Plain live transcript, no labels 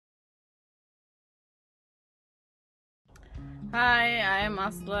Hi, I am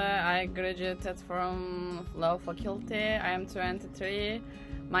Aslı. I graduated from Law Faculty. I am 23.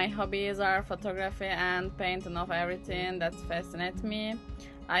 My hobbies are photography and painting of everything that fascinates me.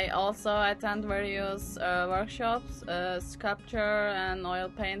 I also attend various workshops. Sculpture and oil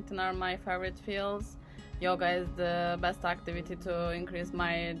painting are my favorite fields. Yoga is the best activity to increase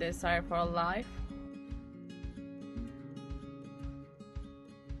my desire for life.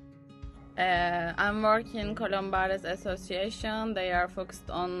 I'm working Columbares Association. They are focused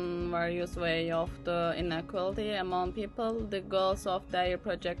on various ways of the inequality among people. The goals of their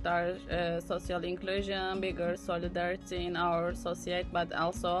project are social inclusion, bigger solidarity in our society, but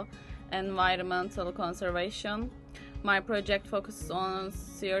also environmental conservation. My project focuses on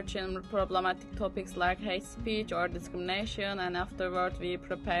searching problematic topics like hate speech or discrimination, and afterward we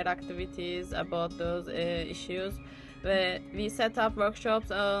prepare activities about those issues. We set up workshops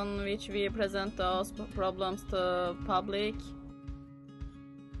on which we present those problems to public.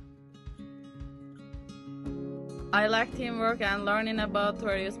 I like teamwork and learning about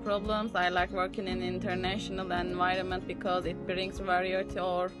various problems. I like working in international environment because it brings variety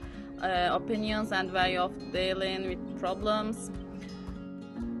or opinions and way of dealing with problems.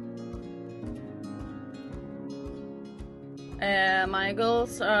 My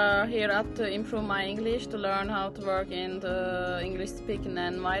goals are here are to improve my English, to learn how to work in the English-speaking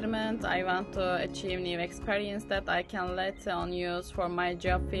environment. I want to achieve new experience that I can later on use for my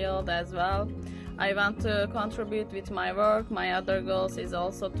job field as well. I want to contribute with my work. My other goals is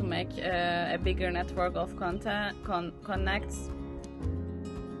also to make a bigger network of connects.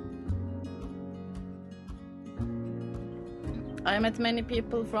 I met many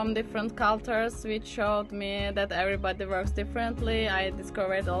people from different cultures, which showed me that everybody works differently. I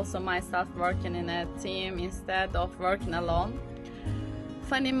discovered also myself working in a team instead of working alone.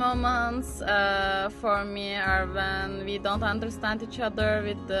 Funny moments for me are when we don't understand each other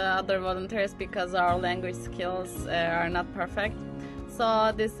with the other volunteers because our language skills are not perfect.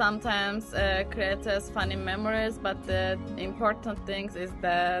 So this sometimes creates funny memories, but the important thing is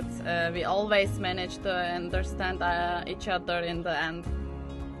that we always manage to understand each other in the end.